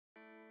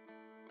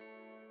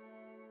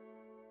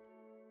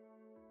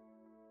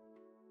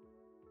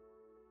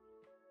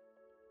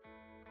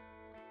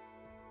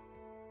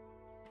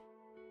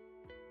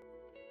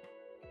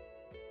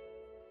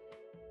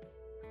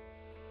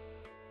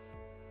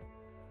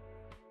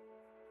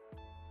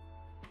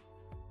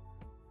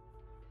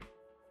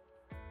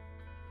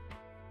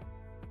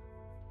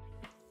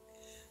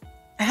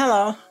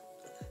Hello,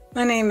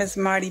 my name is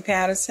Marty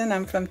Patterson.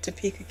 I'm from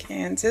Topeka,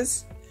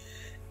 Kansas,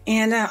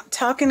 and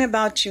talking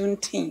about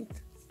Juneteenth.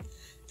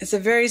 It's a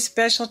very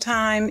special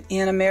time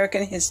in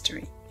American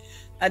history.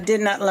 I did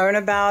not learn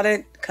about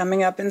it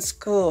coming up in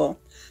school.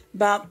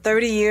 About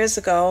 30 years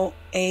ago,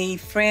 a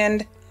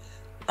friend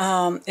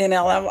in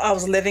LA, I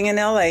was living in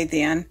LA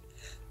then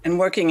and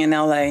working in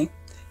LA,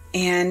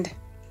 and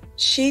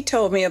she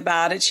told me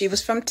about it. She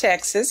was from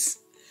Texas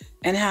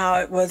and how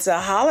it was a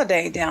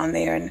holiday down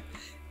there.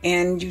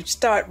 And you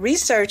start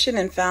researching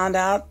and found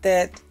out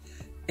that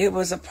it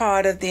was a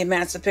part of the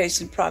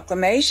Emancipation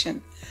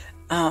Proclamation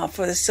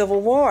for the Civil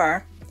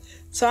War.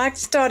 So I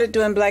started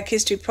doing Black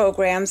History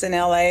programs in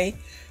LA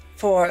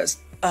for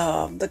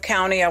the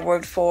county I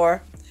worked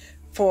for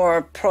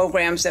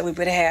programs that we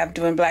would have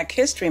during Black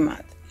History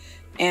Month.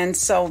 And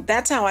so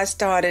that's how I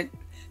started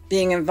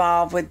being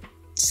involved with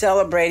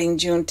celebrating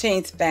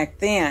Juneteenth back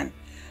then.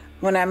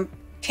 When I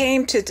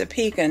came to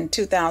Topeka in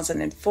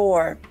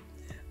 2004,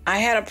 I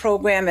had a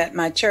program at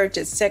my church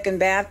at Second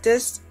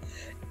Baptist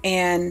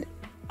and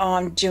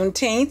on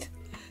Juneteenth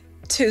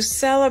to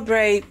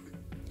celebrate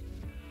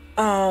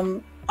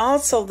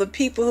also the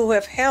people who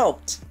have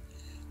helped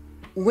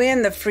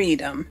win the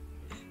freedom.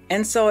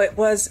 And so it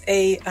was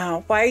a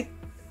white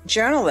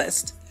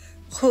journalist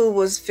who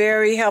was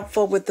very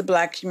helpful with the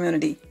Black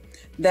community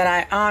that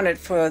I honored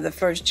for the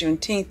first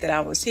Juneteenth that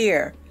I was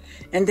here.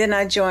 And then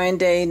I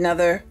joined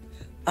another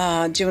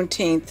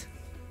Juneteenth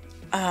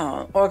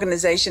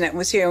organization that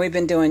was here, and we've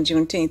been doing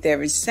Juneteenth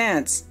ever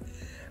since.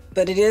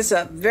 But it is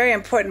a very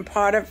important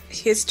part of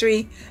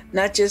history,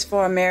 not just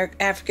for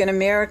African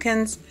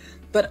Americans,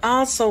 but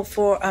also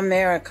for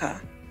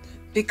America.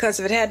 Because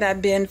if it had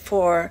not been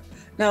for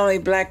not only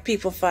Black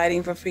people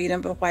fighting for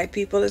freedom, but white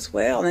people as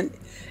well, and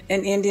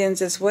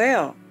Indians as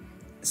well.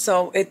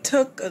 So it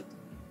took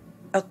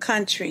a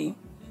country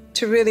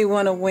to really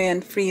want to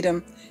win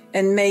freedom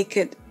and make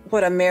it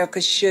what America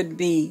should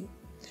be,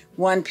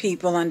 one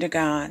people under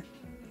God.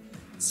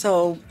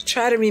 So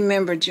try to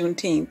remember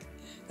Juneteenth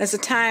as a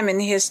time in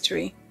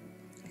history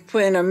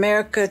when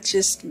America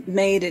just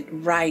made it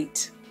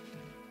right,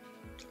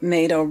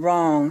 made a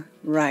wrong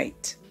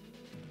right.